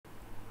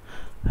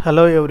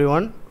Hello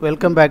everyone,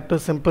 welcome back to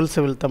Simple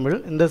Civil Tamil.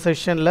 In this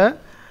session la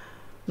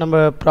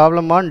நம்ம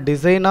problem on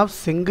design of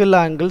single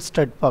angle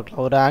strut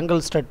பார்க்கலாம். ஒரு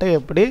angle strut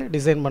எப்படி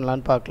design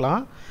பண்ணலாம்னு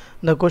பார்க்கலாம்.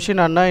 இந்த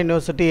question அண்ணா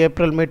university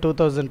April May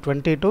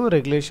 2022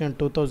 regulation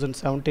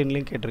 2017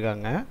 லியும்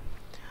கேட்டிருக்காங்க.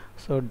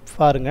 So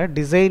பாருங்க,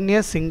 design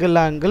a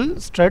single angle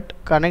strut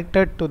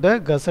connected to the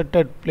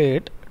gusseted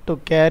plate to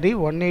carry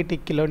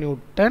 180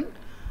 kN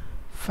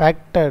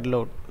factored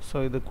load. So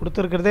இது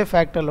கொடுத்துருக்கிறதே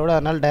factor load,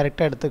 அதனால்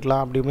டைரெக்டாக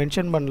எடுத்துக்கலாம். அப்படி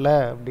மென்ஷன் பண்ணல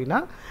அப்படின்னா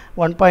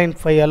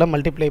 1.5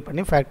 மல்டிப்ளை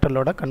பண்ணி ஃபேக்டர்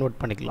லோட கன்வெர்ட்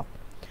பண்ணிக்கலாம்.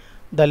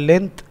 த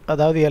லென்த்,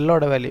 அதாவது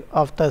எல்லோட value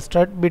of the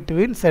strut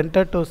between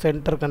centre to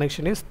centre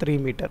connection is 3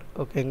 metre.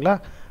 ஓகேங்களா?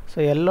 So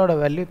எல்லோட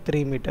value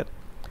 3 metre.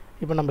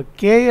 இப்போ நம்ம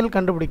கேஎல்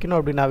கண்டுபிடிக்கணும்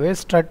அப்படின்னாவே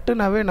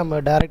ஸ்ட்ரட்டுனாவே நம்ம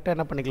டைரெக்டாக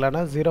என்ன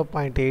பண்ணிக்கலாம்னா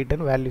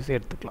 0.8ன்னு வேல்யூஸ்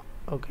எடுத்துக்கலாம்.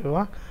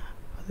 ஓகேவா?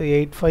 அது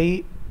 8.5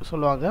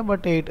 சொல்லுவாங்க,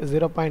 பட்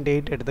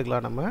 0.8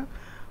 எடுத்துக்கலாம். நம்ம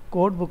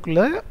கோட்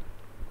புக்கில்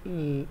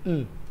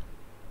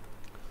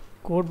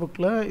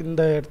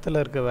இந்த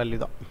இடத்துல இருக்க வேல்யூ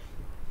தான்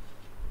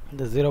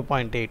இந்த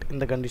 0.8.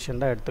 இந்த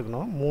கண்டிஷன் தான்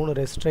எடுத்துக்கணும். 3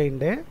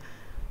 ரெஸ்ட்ரெயின்டு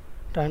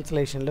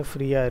ட்ரான்ஸ்லேஷனில்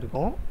ஃப்ரீயாக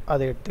இருக்கும்,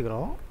 அதை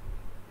எடுத்துக்கிறோம்.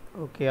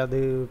 ஓகே, அது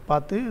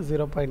பார்த்து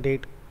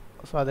 0.8.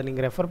 ஸோ அதை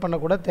நீங்கள் ரெஃபர் பண்ண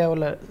கூட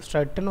தேவையில்ல,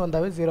 ஸ்ட்ரட்டுன்னு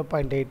வந்தாவே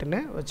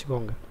 0.8ன்னு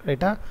வச்சுக்கோங்க.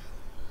 ரைட்டா?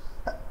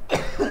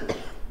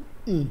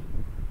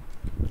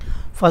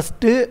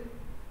 ஃபஸ்ட்டு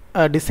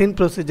டிசைன்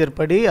ப்ரொசீஜர்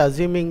படி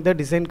assuming the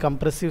design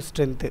compressive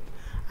strength.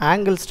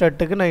 Angle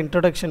ஸ்ட்ரட்டுக்கு நான்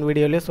இன்ட்ரொடக்ஷன்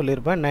வீடியோலேயே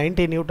சொல்லியிருப்பேன்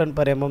 90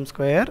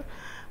 Nm/mm²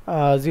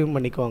 அஸ்யூம்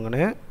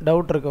பண்ணிக்கோங்கன்னு.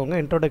 டவுட் இருக்கவங்க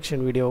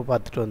இன்ட்ரொடக்ஷன் வீடியோவை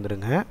பார்த்துட்டு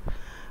வந்துடுங்க.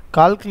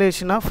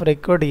 Calculation of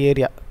record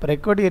area. இப்போ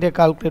ரெக்கார்டு ஏரியா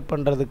கால்குலேட்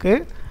பண்ணுறதுக்கு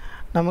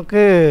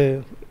நமக்கு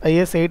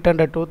IS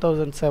 800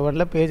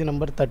 2007 பேஜ்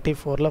நம்பர்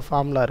 34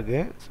 ஃபார்முலா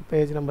இருக்குது. ஸோ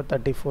பேஜ் நம்பர்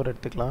 34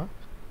 எடுத்துக்கலாம்.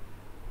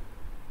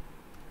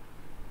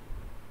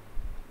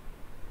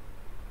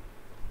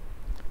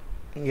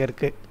 இங்கே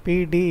இருக்குது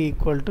PD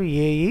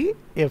 = AE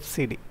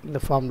FCD. இந்த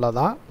ஃபார்முலா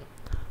தான்,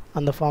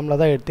 அந்த ஃபார்முலா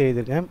தான் எடுத்து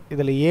எழுதியிருக்கேன்.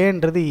 இதில்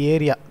ஏன்றது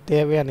ஏரியா,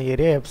 தேவையான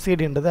ஏரியா.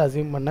 FCDன்றது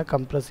அஸ்யூம் பண்ண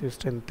கம்ப்ரெசிவ்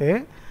ஸ்ட்ரென்த்து.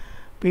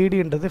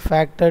 PDன்றது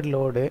ஃபேக்டர்ட்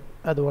லோடு,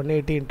 அது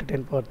 180 ×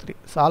 10⁻³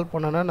 சால்வ்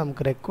பண்ணோன்னா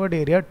நமக்கு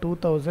ரெக்கார்டு ஏரியா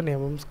 2000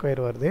 mm²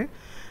 வருது.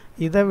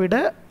 இதை விட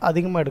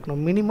அதிகமாக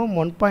எடுக்கணும், மினிமம்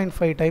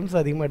 1.5 டைம்ஸ்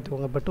அதிகமாக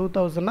எடுத்துக்கோங்க. இப்போ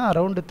 2000னா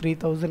அரௌண்டு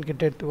 3000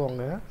 கிட்ட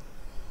எடுத்துக்கோங்க.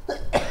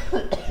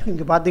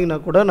 இங்கே பார்த்தீங்கன்னா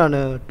கூட நான்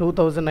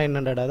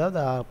 2900, அதாவது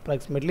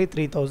அப்ராக்சிமேட்லி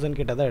 3000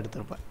 கிட்ட தான்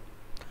எடுத்திருப்பேன்.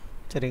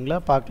 சரிங்களா?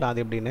 பார்க்கலாம்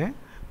அது எப்படின்னு.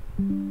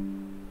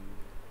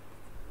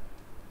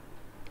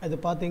 இது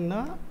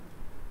பார்த்தீங்கன்னா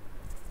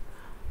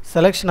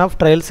செலெக்ஷன் ஆஃப்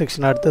ட்ரையல்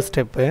செக்ஷன் அடுத்த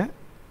ஸ்டெப்பு.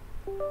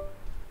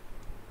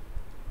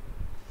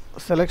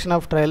 செலெக்ஷன்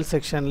ஆஃப் ட்ரையல்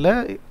செக்ஷனில்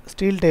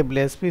steel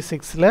table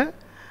SP6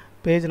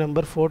 page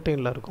number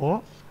 14 இருக்கும்.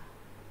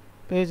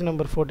 பேஜ்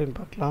நம்பர் 14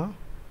 பார்க்கலாம்.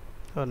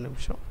 ஒரு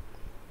நிமிஷம்,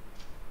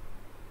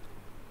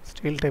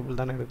 ஸ்டீல் டேபிள்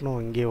தானே எடுக்கணும்,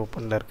 இங்கே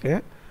ஓப்பனில்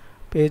இருக்குது.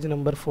 பேஜ்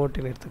நம்பர்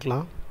 14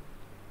 எடுத்துக்கலாம்.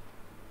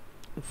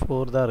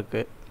 4 தான்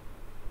இருக்குது.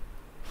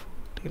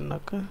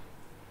 14னாக்க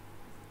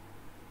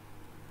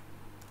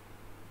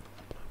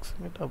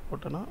அப்ராக்சிமேட்டாக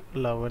போட்டோன்னா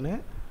 11,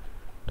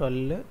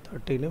 12,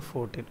 13,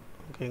 14.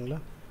 ஓகேங்களா?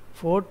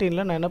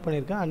 14ல் நான் என்ன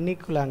பண்ணியிருக்கேன்,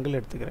 அன்இக்குவல் ஆங்கிள்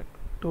எடுத்துக்கிறேன்.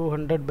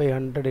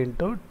 200/100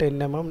 × 10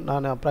 mm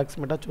நான்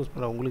அப்ராக்சிமேட்டாக சூஸ்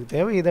பண்ணுறேன். உங்களுக்கு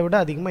தேவை இதை விட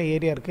அதிகமாக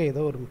ஏரியா இருக்குது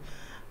ஏதோ ஒரு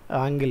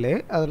ஆங்கிள்,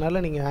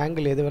 அதனால் நீங்கள்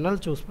ஆங்கிள் எது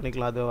வேணாலும் சூஸ்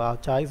பண்ணிக்கலாம். அது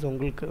சாய்ஸ்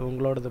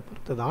உங்களோடதை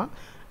பொறுத்து தான்.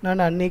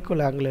 நான்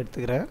அன்இக்குவல் ஆங்கிள்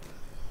எடுத்துக்கிறேன்.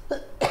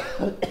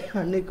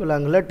 அன்இக்குவல்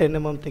ஆங்கிளில் 10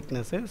 mm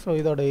திக்னஸ்ஸு. ஸோ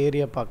இதோட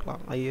ஏரியா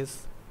பார்க்கலாம். IS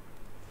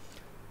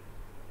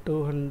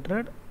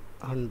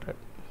 200/100.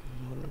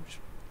 ஒரு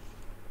நிமிஷம்,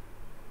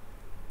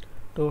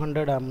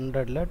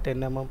 200/100ல் 10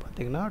 mm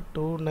பார்த்தீங்கன்னா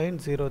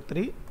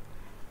 2903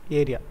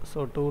 area. So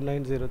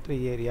 2903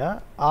 area.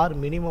 R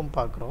minimum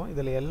பார்க்குறோம்.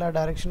 இதில் எல்லா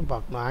டைரெக்ஷனும்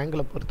பார்க்கணும்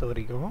ஆங்கிளை பொறுத்த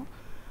வரைக்கும்.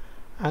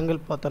 ஆங்கிள்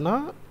பார்த்தோன்னா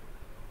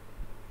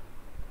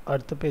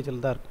அடுத்த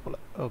பேஜில் தான் இருக்குது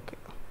போல். ஓகே,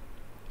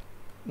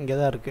 இங்கே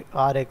தான் இருக்குது.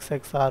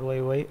 RXX,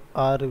 RYY,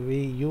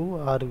 RVU,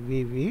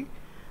 RVV.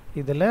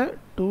 இதில்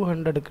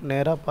 200க்கு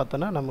நேராக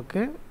பார்த்தோன்னா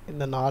நமக்கு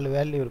இந்த 4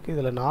 வேல்யூ இருக்குது.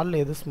 இதில்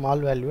 4 எது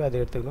ஸ்மால் வேல்யூ அதை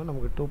எடுத்துக்கணும்.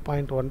 நமக்கு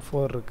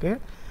 2.14 இருக்குது,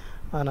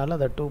 அதனால்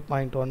அதை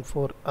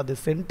 2.14 அது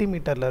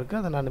சென்டிமீட்டரில்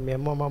இருக்குது. அதை நான்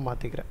எம்எம்மாக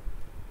மாற்றிக்கிறேன்.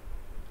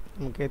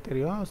 நமக்கே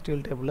தெரியும்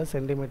ஸ்டீல் டேபிளில்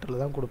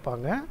சென்டிமீட்டரில் தான்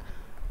கொடுப்பாங்க,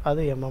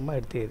 அது எம்எம்மாக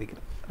எடுத்து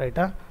எழுதிக்கிறேன்.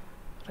 ரைட்டா?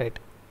 ரைட்.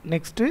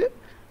 நெக்ஸ்ட்டு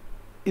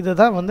இதை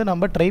தான்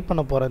நம்ம ட்ரை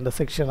பண்ண போகிறோம் இந்த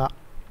செக்ஷனாக.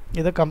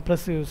 இதை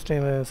கம்ப்ரெசிவ்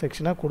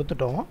செக்ஷனாக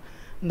கொடுத்துட்டோம்.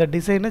 இந்த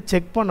டிசைனை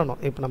செக் பண்ணணும்.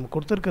 இப்போ நம்ம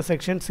கொடுத்துருக்க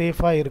செக்ஷன்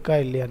சேஃபாக இருக்கா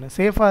இல்லையான்னு.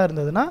 சேஃபாக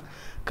இருந்ததுன்னா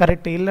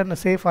கரெக்டு, இல்லைன்னு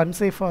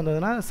அன்சேஃபாக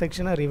இருந்ததுன்னா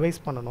செக்ஷனை ரிவைஸ்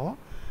பண்ணணும்.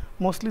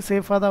 மோஸ்ட்லி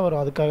சேஃபாக தான்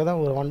வரும், அதுக்காக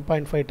தான் ஒரு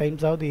 1.5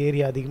 டைம்ஸாவது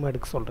ஏரியா அதிகமாக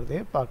எடுக்க சொல்கிறது.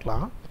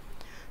 பார்க்கலாம்.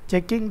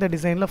 செக்கிங் த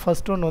டிசைனில்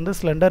first one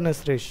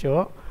slenderness ratio.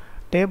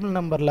 Table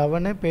number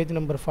 11 page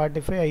number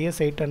 45 IS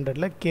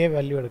 800ல் K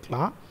value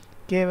எடுக்கலாம்.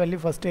 K வேல்யூ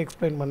ஃபஸ்ட்டு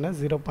எக்ஸ்பிளைன் பண்ண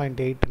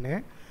 0.8ன்னு.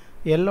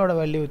 எல்லோட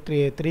value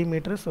 3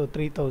 metre, so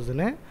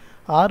 3000.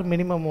 R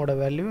மினிமமோட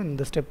value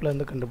இந்த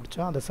ஸ்டெப்லேருந்து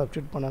கண்டுபிடிச்சோம். அதை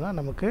சப்ஸ்டியூட் பண்ணோன்னா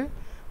நமக்கு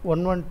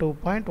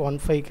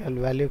 112.15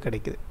 வேல்யூ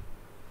கிடைக்குது.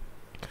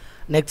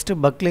 Next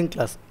buckling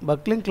class.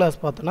 Buckling class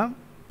பார்த்தோன்னா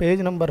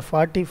page number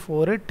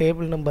 44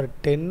 table number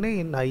 10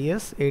 in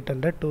IS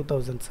 800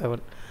 2007.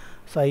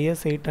 So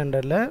IS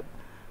 800ல்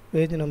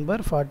page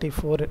number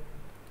 44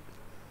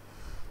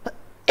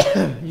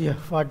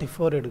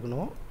 44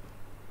 எடுக்கணும்.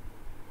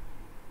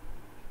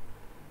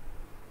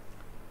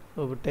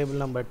 So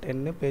table number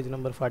 10 page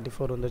number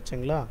 44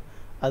 வந்துருச்சுங்களா.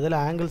 அதில்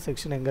ஆங்கிள்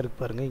செக்ஷன் எங்கே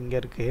இருக்குது பாருங்கள், இங்கே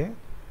இருக்குது.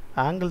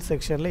 ஆங்கிள்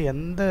செக்ஷனில்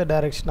எந்த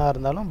டைரெக்ஷனாக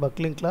இருந்தாலும்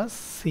பக்லிங் கிளாஸ்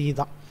C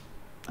தான்,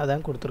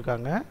 அதான்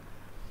கொடுத்துருக்காங்க.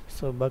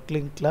 ஸோ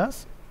பக்லிங் கிளாஸ்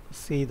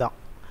C தான்.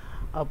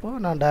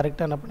 அப்போது நான்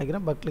டைரெக்டாக என்ன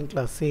பண்ணிக்கிறேன், பக்லிங்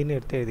கிளாஸ் Cன்னு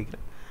எடுத்து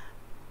எழுதிக்கிறேன்.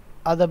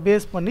 அதை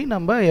பேஸ் பண்ணி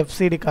நம்ம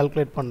FCD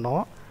கால்குலேட்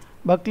பண்ணோம்.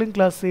 பக்லிங்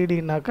கிளாஸ்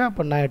CDனாக்கா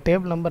அப்போ நான்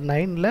டேபிள் நம்பர்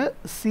 9ல்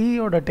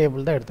சியோட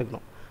டேபிள் தான்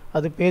எடுத்துக்கணும்.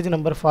 அது பேஜ்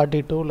நம்பர்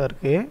 42ல்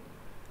இருக்குது.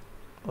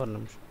 ஒரு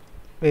நிமிஷம்,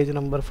 பேஜ்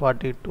நம்பர்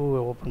 42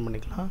 ஓப்பன்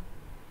பண்ணிக்கலாம்.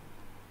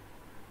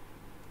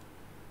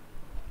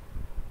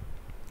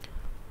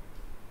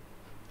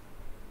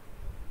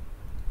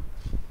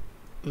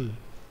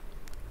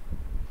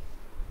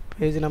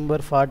 Page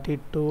number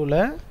 42ல்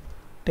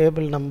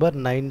table number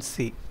 9C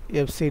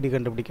FCD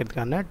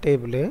கண்டுபிடிக்கிறதுக்கான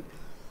table.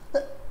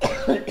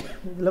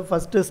 இதில்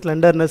ஃபஸ்ட்டு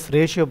ஸ்லெண்டர்னஸ்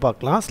ரேஷியோ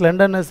பார்க்கலாம்.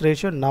 ஸ்லெண்டர்னஸ்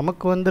ரேஷியோ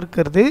நமக்கு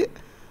வந்திருக்கிறது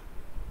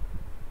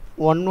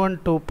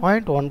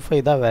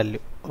 112.15 தான்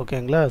வேல்யூ.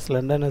 ஓகேங்களா.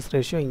 ஸ்லெண்டர்னஸ்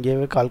ரேஷியோ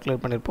இங்கேயே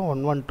கால்குலேட் பண்ணியிருப்போம்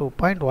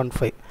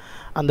 112.15.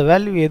 அந்த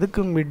வேல்யூ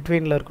எதுக்கு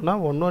மிட்வீனில் இருக்குன்னா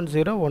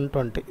 110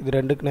 120 இது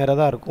ரெண்டுக்கு நேராக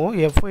தான் இருக்கும்.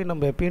 FY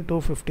நம்ம எப்பயும்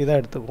 250 தான்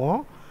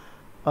எடுத்துக்குவோம்.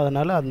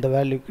 அதனால் அந்த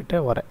வேல்யூ கிட்டே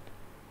வரேன்.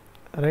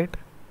 ரைட்,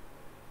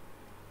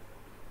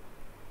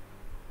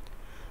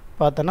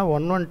 பார்த்தோன்னா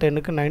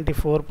 1110க்கு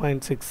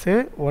 94.6,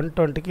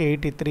 120க்கு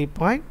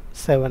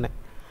 83.7.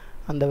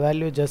 அந்த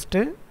வேல்யூ ஜஸ்ட்டு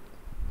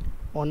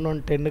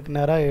 1110க்கு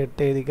நேராக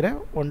எடுத்து எழுதிக்கிறேன்,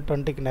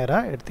 120க்கு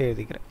நேராக எடுத்து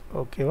எழுதிக்கிறேன்.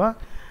 ஓகேவா.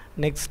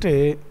 நெக்ஸ்ட்டு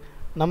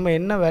நம்ம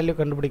என்ன வேல்யூ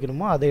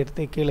கண்டுபிடிக்கணுமோ அதை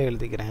எடுத்து கீழே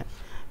எழுதிக்கிறேன்.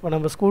 இப்போ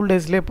நம்ம ஸ்கூல்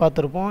டேஸ்லேயே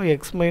பார்த்துருப்போம்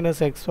x -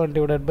 x1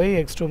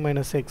 / x2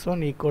 - x1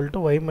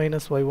 = y -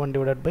 y1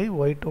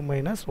 / y2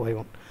 -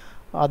 y1.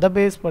 அதை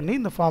பேஸ் பண்ணி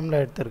இந்த ஃபார்முலா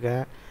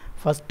எடுத்திருக்கேன்.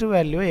 ஃபஸ்ட்டு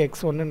வேல்யூ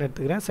x1ன்னு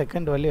எடுத்துக்கிறேன்,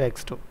 செகண்ட் வேல்யூ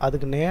x2,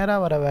 அதுக்கு நேராக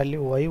வர வேல்யூ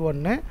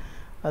y1,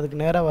 அதுக்கு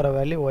நேராக வர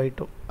வேல்யூ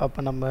y2. அப்போ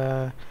நம்ம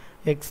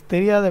எக்ஸ்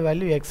தெரியாத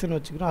வேல்யூ எக்ஸ்ன்னு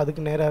வச்சுக்கிறோம்,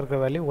 அதுக்கு நேராக இருக்கிற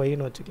வேல்யூ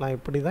ஒய்ன்னு வச்சுக்கலாம்.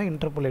 இப்படி தான்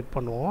இன்டர்போலேட்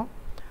பண்ணுவோம்.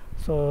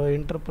 ஸோ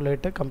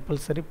இன்டர்போலேட்டை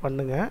கம்பல்சரி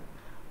பண்ணுங்கள்,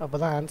 அப்போ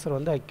தான் ஆன்சர்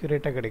வந்து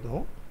அக்யூரேட்டாக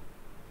கிடைக்கும்.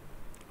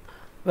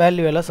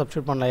 வேல்யூ எல்லாம்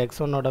சப்ஸ்டியூட் பண்ணலாம்.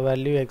 x1ஓட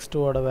வேல்யூ,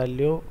 x2ஓட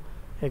வேல்யூ,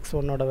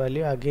 x1ஓட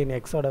வேல்யூ, அகெயின்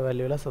எக்ஸோட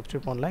வேல்யூலாம்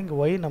சப்ஸ்டியூட் பண்ணலாம். இங்கே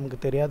ஒய் நமக்கு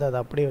தெரியாது, அதை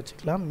அப்படியே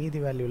வச்சுக்கலாம். மீதி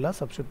வேல்யூலாம்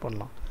சப்ஸ்டியூட்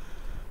பண்ணலாம்.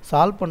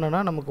 சால்வ் பண்ணோன்னா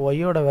நமக்கு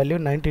ஒய்யோட வேல்யூ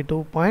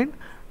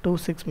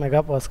 92.26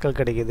 மெகாபாஸ்கல்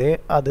கிடைக்குது.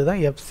 அதுதான்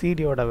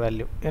FCDயோட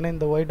வேல்யூ. ஏன்னா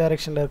இந்த ஒய்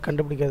டைரெக்ஷனில்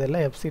கண்டுபிடிக்கிறது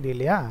எல்லாம் FCD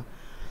இல்லையா.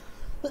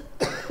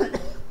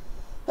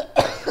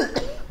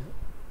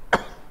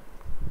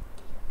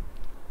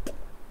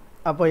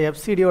 அப்போ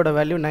FCDயோட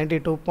வேல்யூ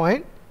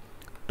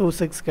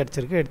 92.26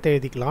 கிடச்சிருக்கு, எடுத்து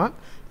எழுதிக்கலாம்.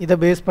 இதை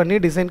பேஸ் பண்ணி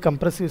டிசைன்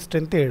கம்ப்ரசிவ்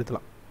ஸ்ட்ரென்த்து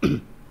எழுதலாம்.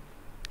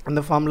 அந்த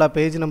ஃபார்முலா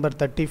பேஜ் நம்பர்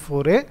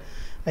 34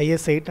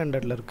 IS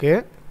 800ல்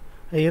இருக்குது.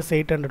 IS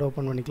 800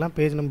 ஓப்பன் பண்ணிக்கலாம்.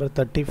 பேஜ் நம்பர்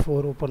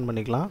 34 ஓப்பன்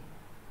பண்ணிக்கலாம்.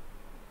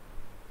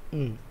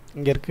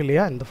 இங்கே இருக்குது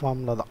இல்லையா, இந்த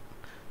ஃபார்முலா தான்.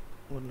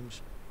 ஒரு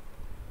நிமிஷம்,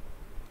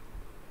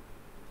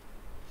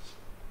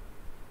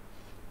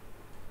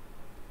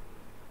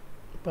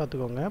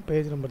 பார்த்துக்கோங்க.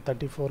 பேஜ் நம்பர்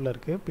 34ல்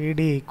இருக்குது.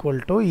 PD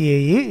 =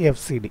 AE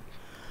FCD.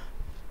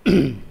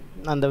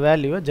 அந்த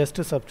வேல்யூவை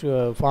ஜஸ்ட்டு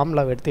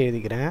ஃபார்முலாவை எடுத்து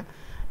எழுதிக்கிறேன்.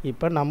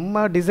 இப்போ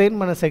நம்ம டிசைன்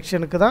பண்ண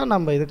செக்ஷனுக்கு தான்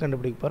நம்ம இது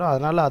கண்டுபிடிக்க போகிறோம்.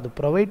 அதனால் அது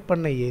ப்ரொவைட்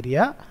பண்ண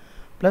ஏரியா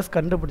ப்ளஸ்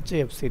கண்டுபிடிச்ச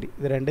FCD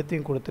இது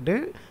ரெண்டுத்தையும் கொடுத்துட்டு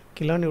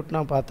கிலோ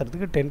நியூட்டனாக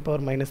பார்த்துறதுக்கு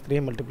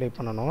 10⁻³ மல்டிப்ளை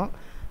பண்ணணும்.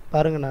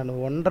 பாருங்கள், நான்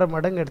 1.5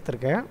 மடங்கு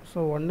எடுத்திருக்கேன். ஸோ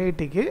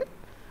 180க்கு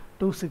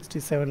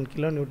 267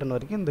 கிலோ நியூட்டன்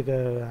வரைக்கும் இந்த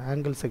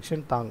ஆங்கிள்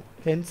செக்ஷன் தாங்கும்.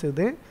 ஹென்ஸ்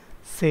இது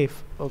சேஃப்.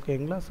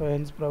 ஓகேங்களா. So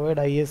hence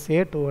provide ISA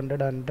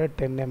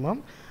 200/110 mm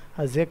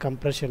as a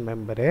compression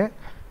member.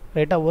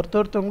 ரைட்டாக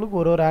ஒருத்தவங்களுக்கு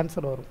ஒரு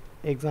ஆன்சர் வரும்.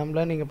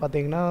 எக்ஸாம்பிளாக நீங்கள்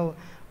பார்த்தீங்கன்னா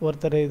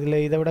ஒருத்தர் இதில்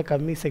இதை விட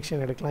கம்மி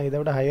செக்ஷன் எடுக்கலாம், இதை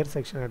விட ஹையர்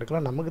செக்ஷன்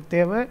எடுக்கலாம். நமக்கு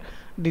தேவை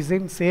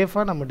டிசைன்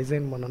சேஃபாக நம்ம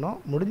டிசைன் பண்ணணும்.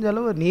 முடிஞ்ச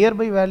அளவு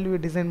நியர்பை வேல்யூ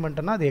டிசைன்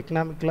பண்ணிட்டோன்னா அது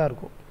எக்கனாமிக்கலாக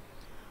இருக்கும்.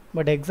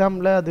 பட்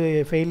எக்ஸாமில் அது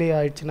ஃபெயிலியர்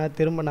ஆகிடுச்சுன்னா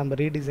திரும்ப நம்ம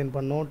ரீடிசைன்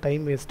பண்ணோம்,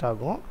 டைம் வேஸ்ட்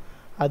ஆகும்.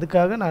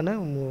 அதுக்காக நான்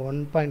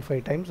 1.5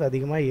 டைம்ஸ்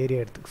அதிகமாக ஏரியா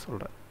எடுத்துக்க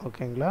சொல்கிறேன்.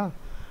 ஓகேங்களா.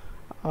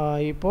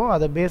 இப்போது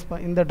அதை பேஸ்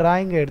இந்த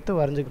ட்ராயிங்கை எடுத்து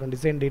வரைஞ்சிக்கிறோம்.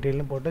 டிசைன்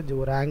டீட்டெயில்னு போட்டு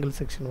ஒரு ஆங்கிள்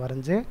செக்ஷன்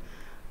வரைஞ்சி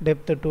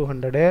டெப்த்து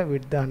 200,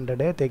 விட்த்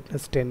 100,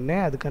 திக்னஸ் 10,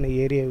 அதுக்கான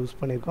ஏரியா யூஸ்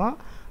பண்ணியிருக்கோம்,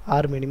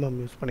 R மினிமம்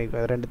யூஸ்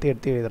பண்ணியிருக்கோம். ரெண்டுத்தையும்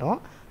எடுத்து எழுதுகிறோம்.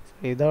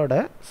 இதோட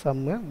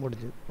சம்மு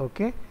முடிஞ்சுது.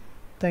 Okay,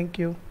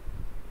 thank you.